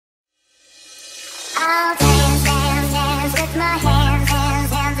I'll dance, dance, dance with my hands,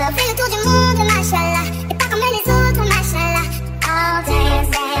 hands, hands up. Bring it to the moon, mashallah. Ipakaman is all to mashallah. I'll dance,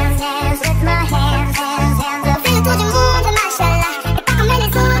 dance, dance with my hands, hands, hands up. Bring it to the moon, mashallah. Ipakaman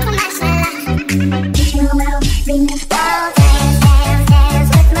is all to mashallah. Rowel, remix. I'll dance, dance, dance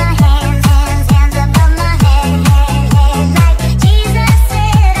with my hands, hands, hands above my head, head, head. Like Jesus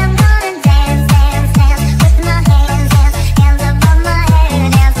said, I'm gonna dance, dance, dance with my hands, hands, hands above my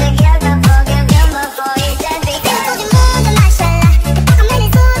head. Dance together, forgive him before he dies.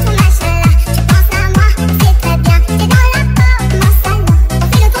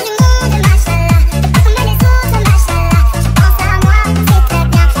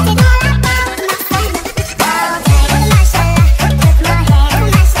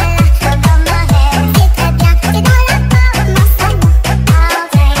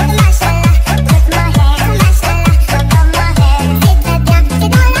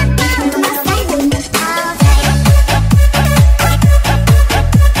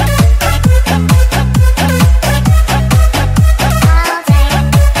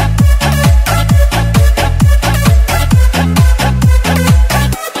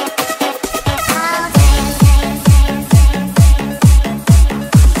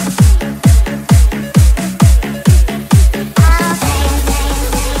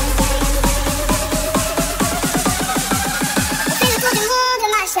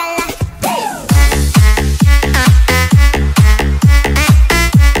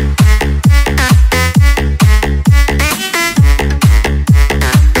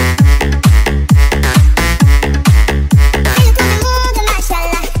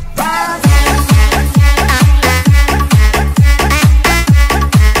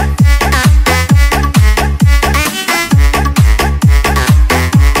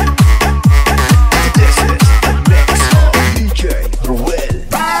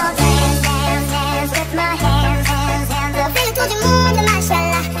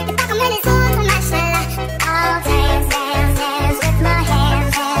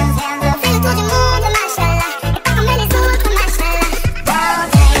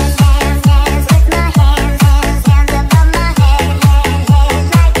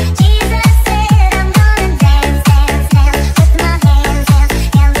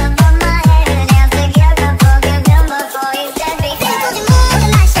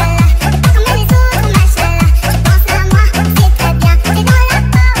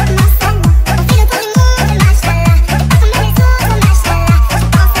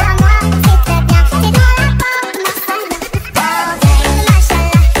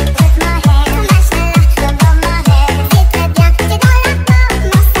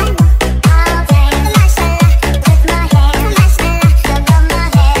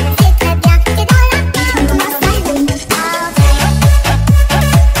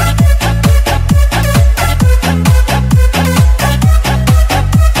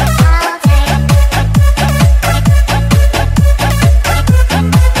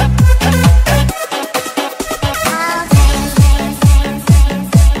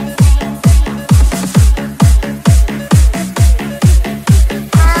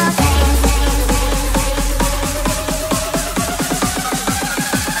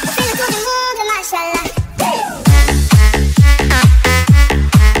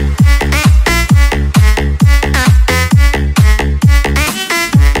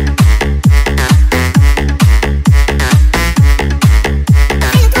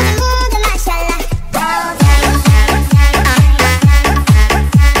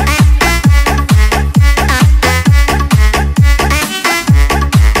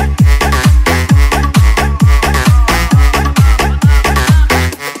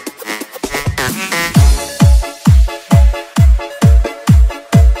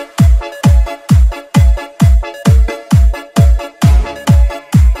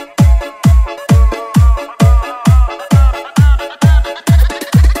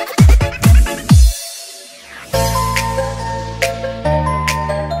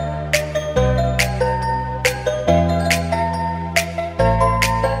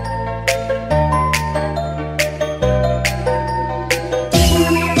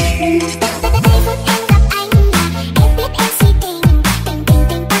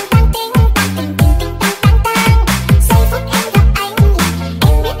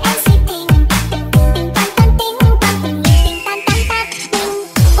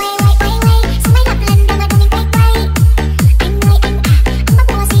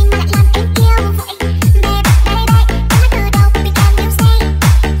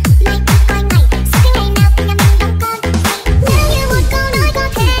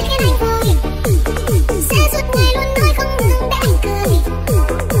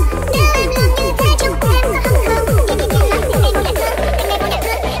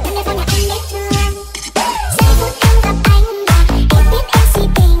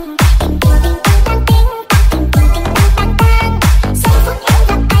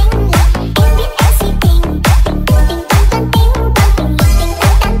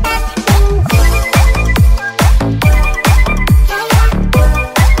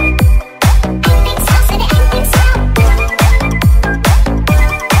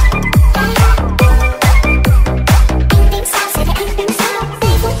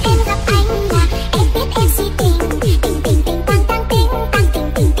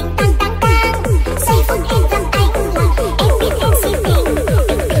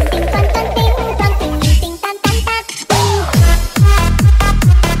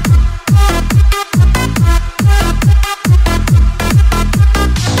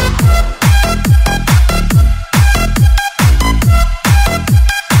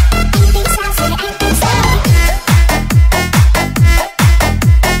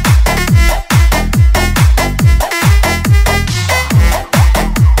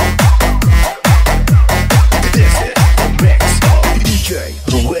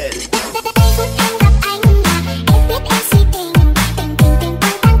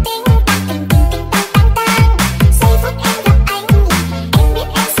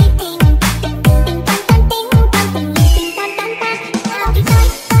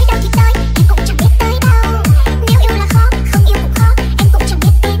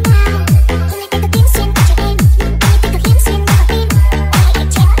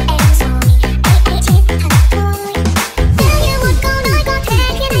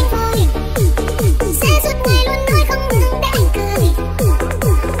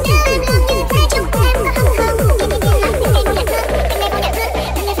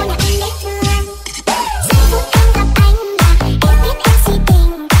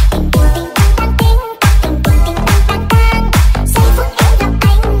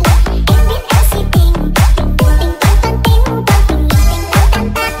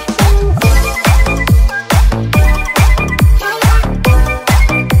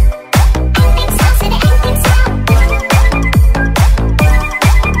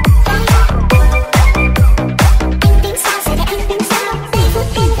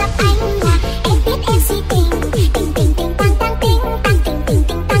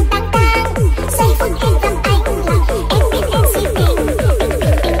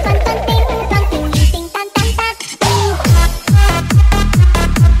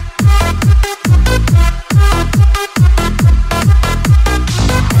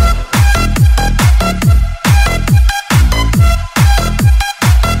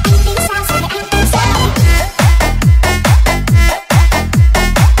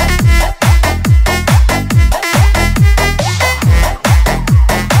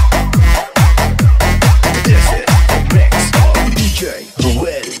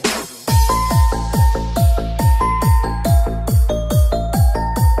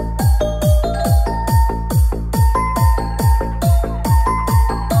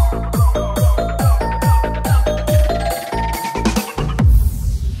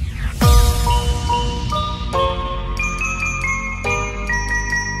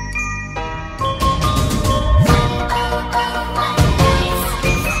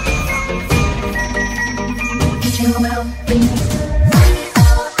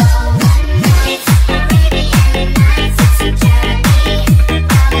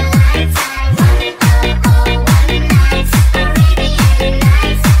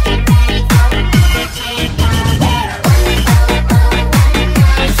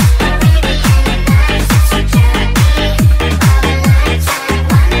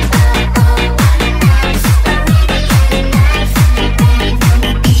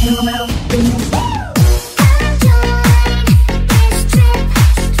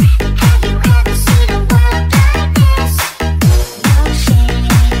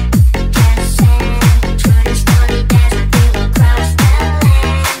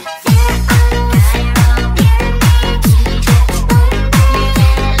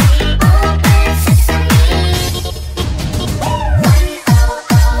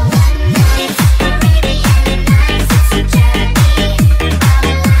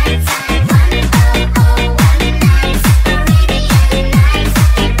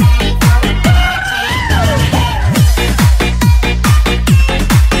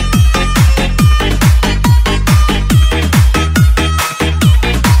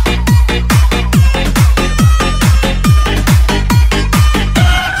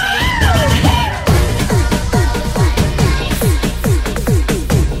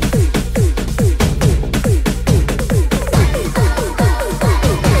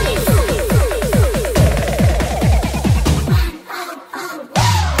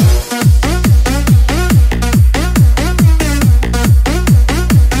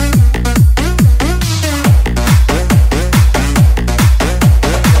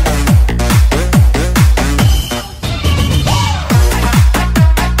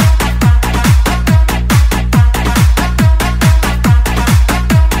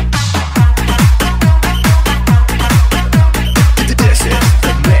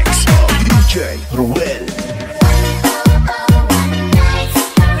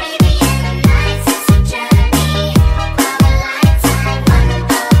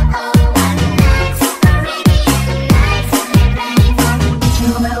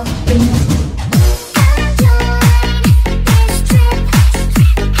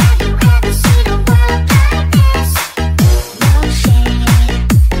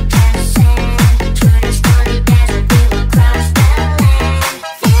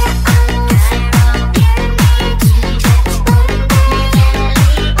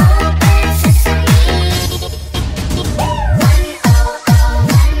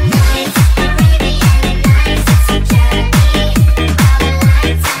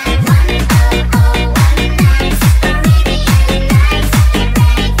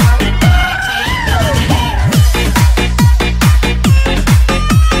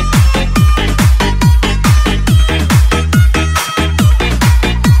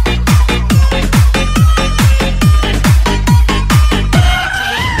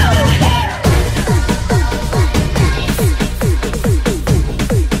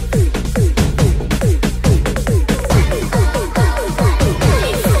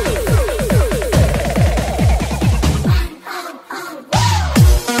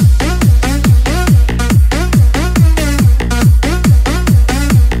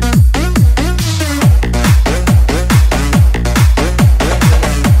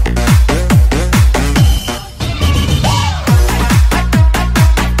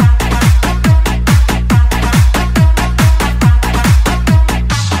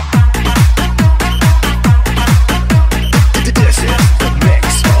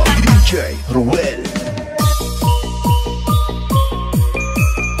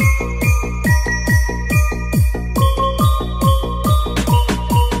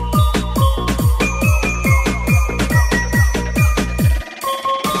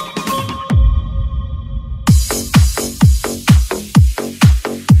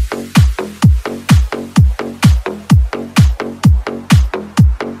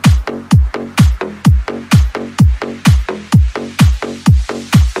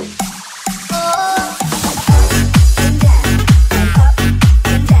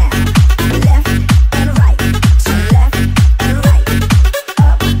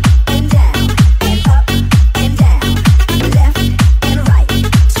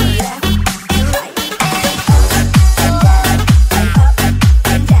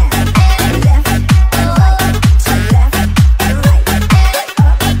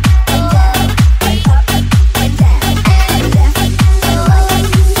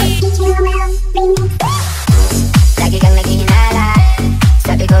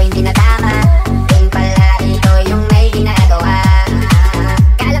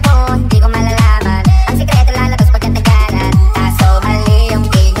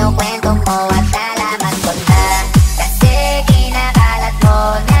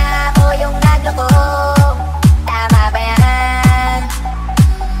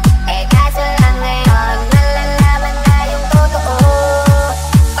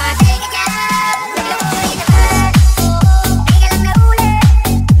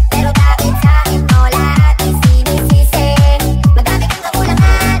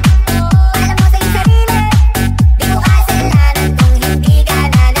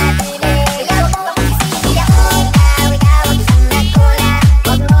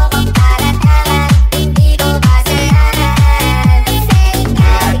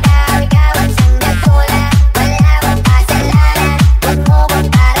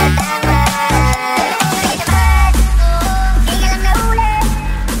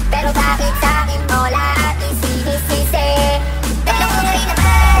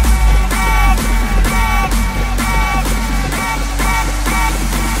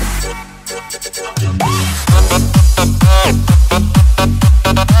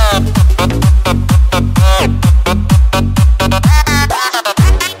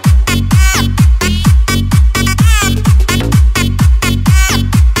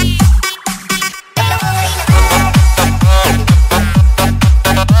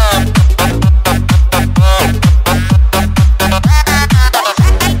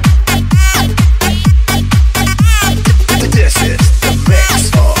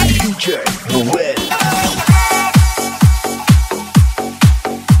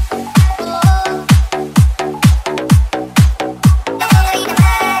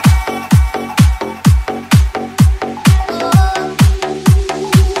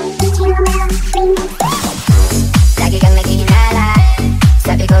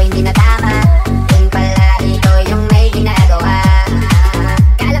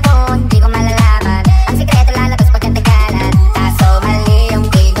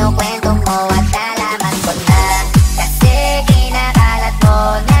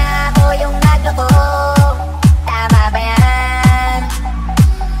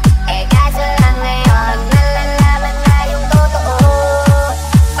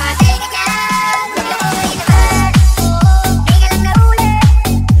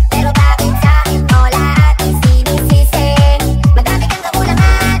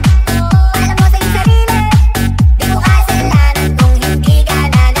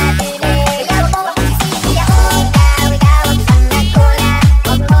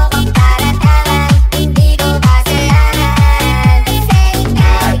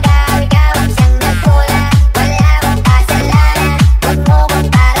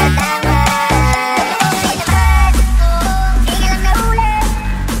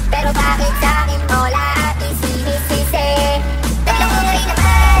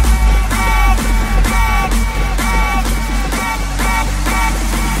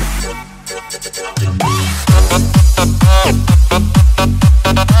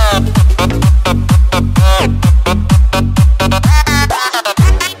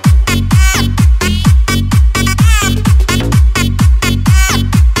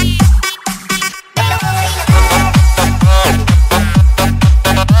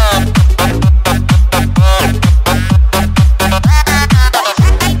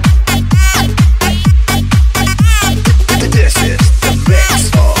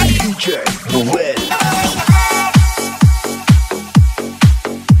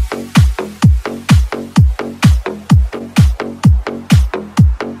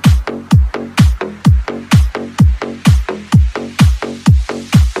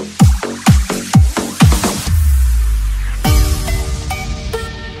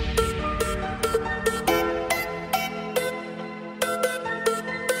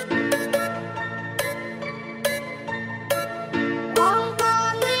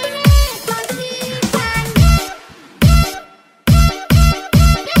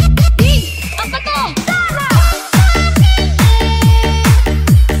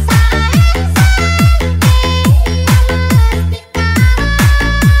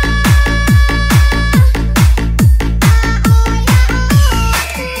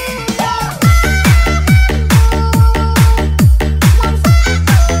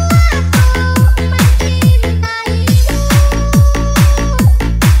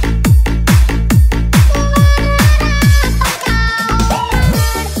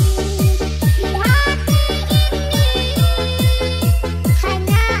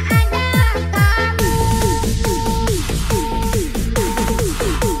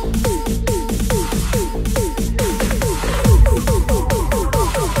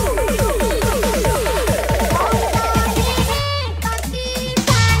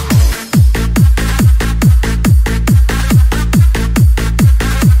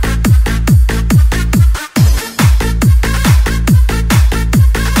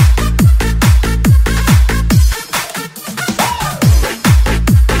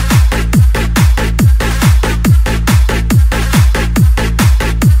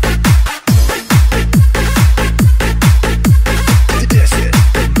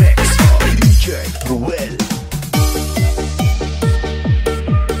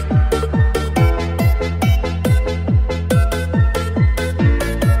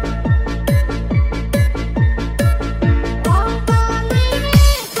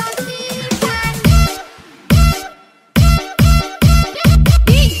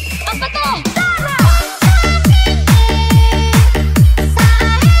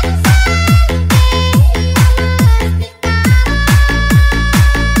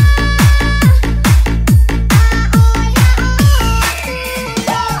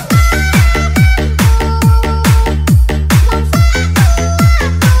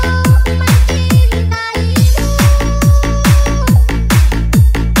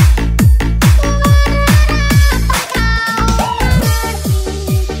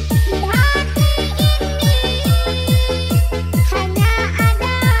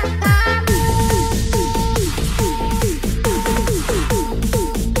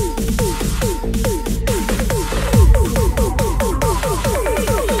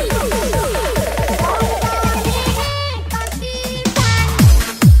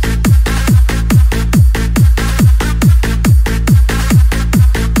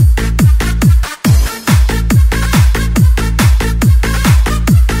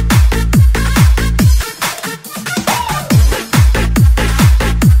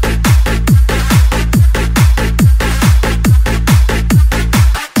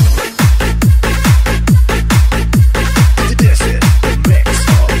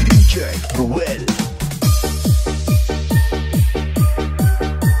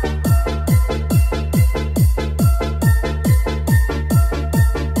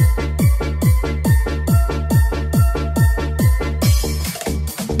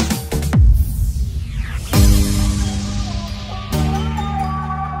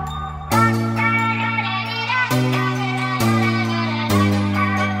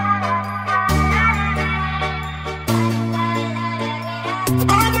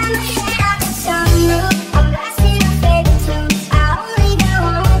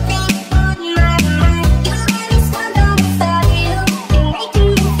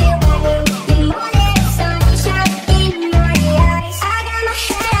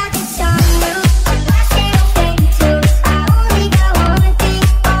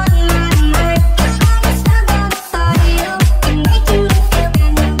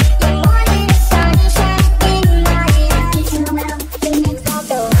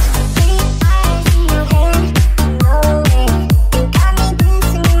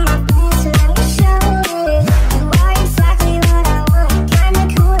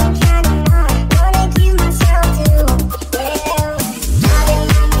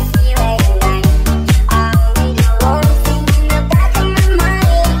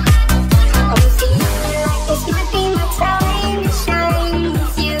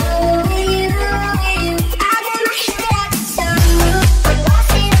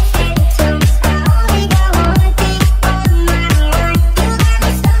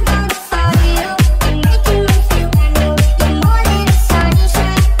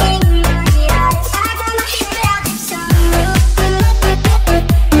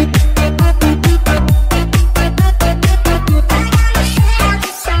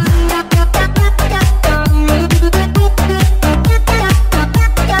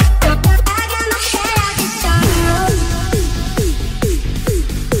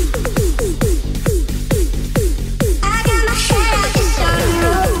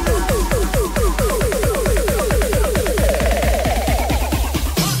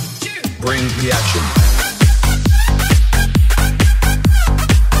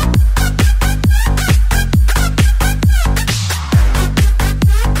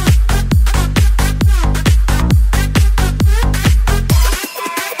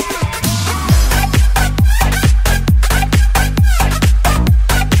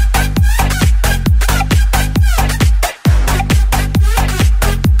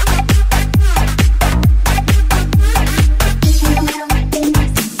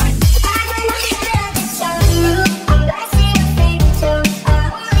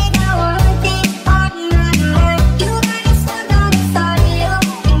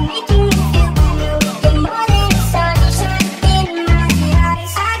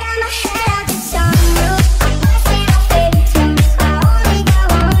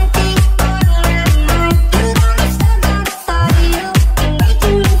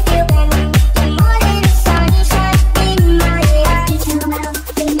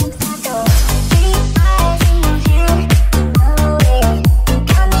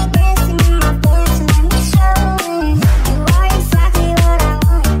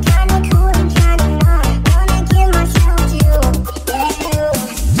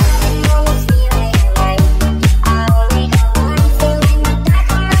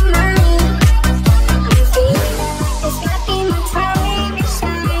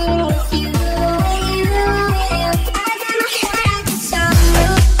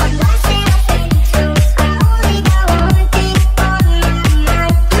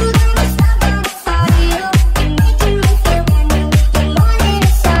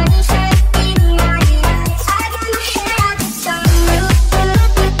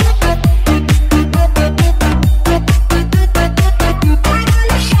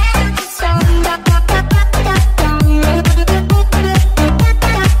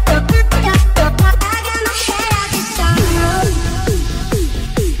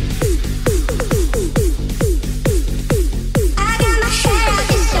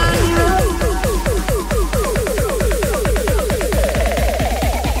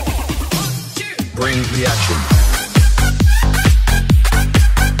 reaction.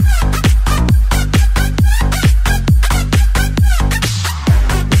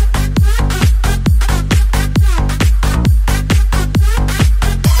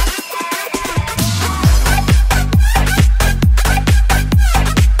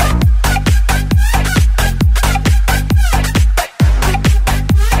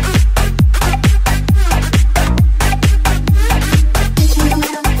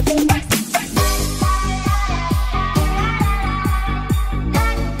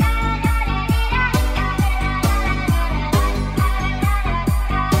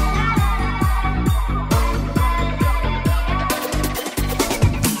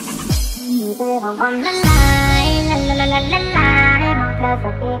ความละลายละละละละละลายมองเธอสั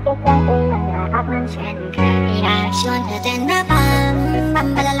กทีก็ใจไปมันน่ารักมันเช่นเคยอยากชวนเธอเต้นระบำบัม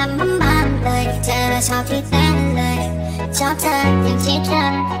บะละลัมบัมบัมเลยเธอชอบที่เต้นเลยชอบเธออย่างที่เธอ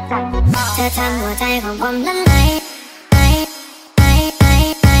ทำหัวใจของผมละลาย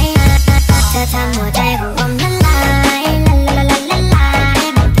เธอทำหัวใจของผมละลายละละละละละลาย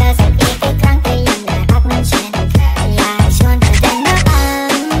มองเธอสักทีกี่ครั้งก็ยังน่ารักมันเช่นเคยอยากชวนเธอเต้นระบ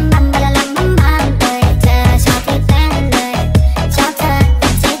ำบัมบะละลัมบัมบัมเลยเธอชอบที่เต้นเลยชอบเธออย่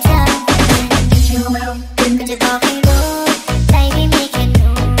างที่เธอก็จะบอกให้รู้ใจไม่มีแค่หนู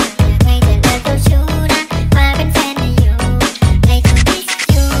อยากให้เธอเลิกเจ้าชู้นะมาเป็นแฟนให้อยู่ให้เธอ miss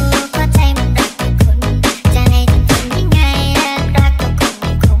you เพราะใจมันรักแต่คุณใจ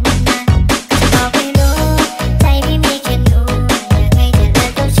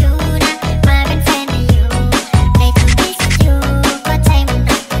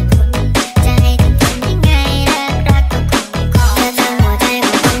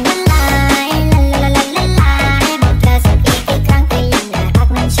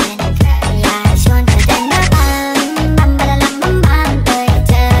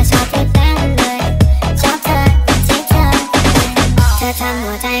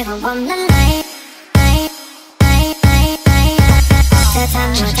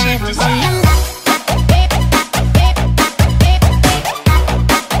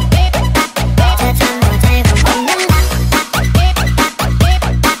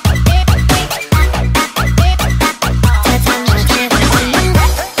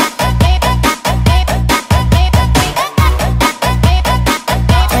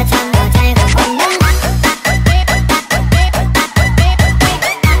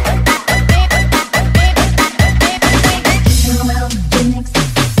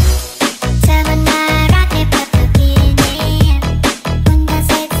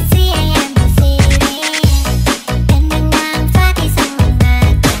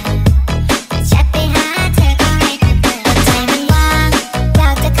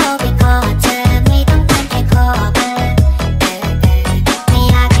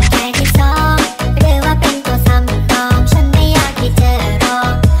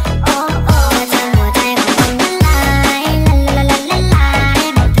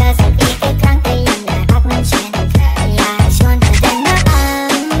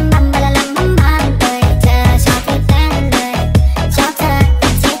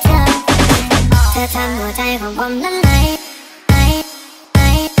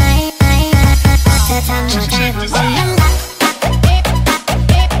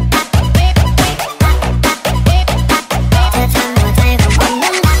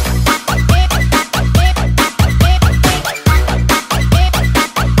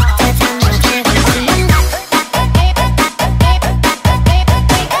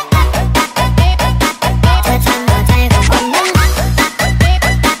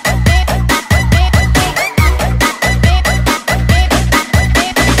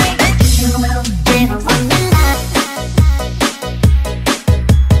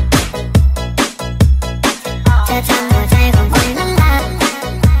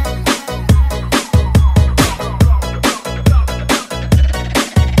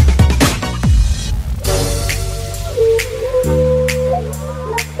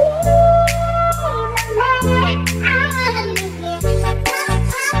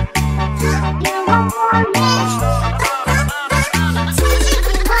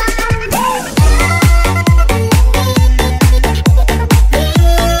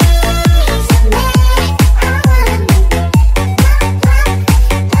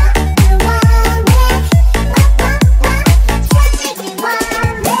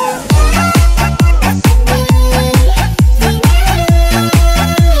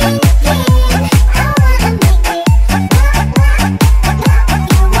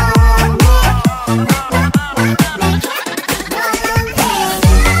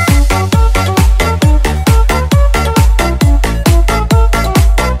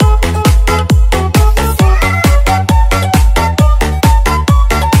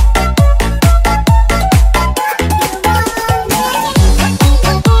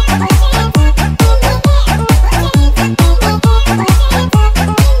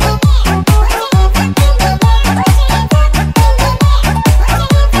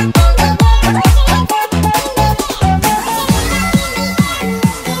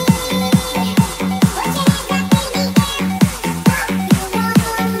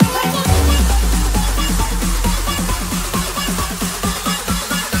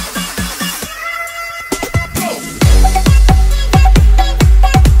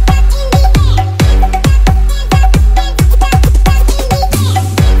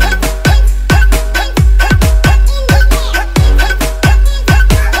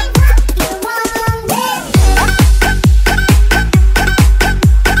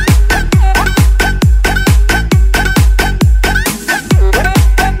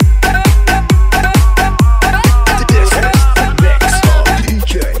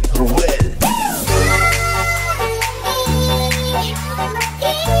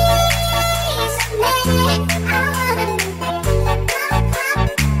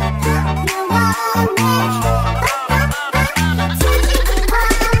on me.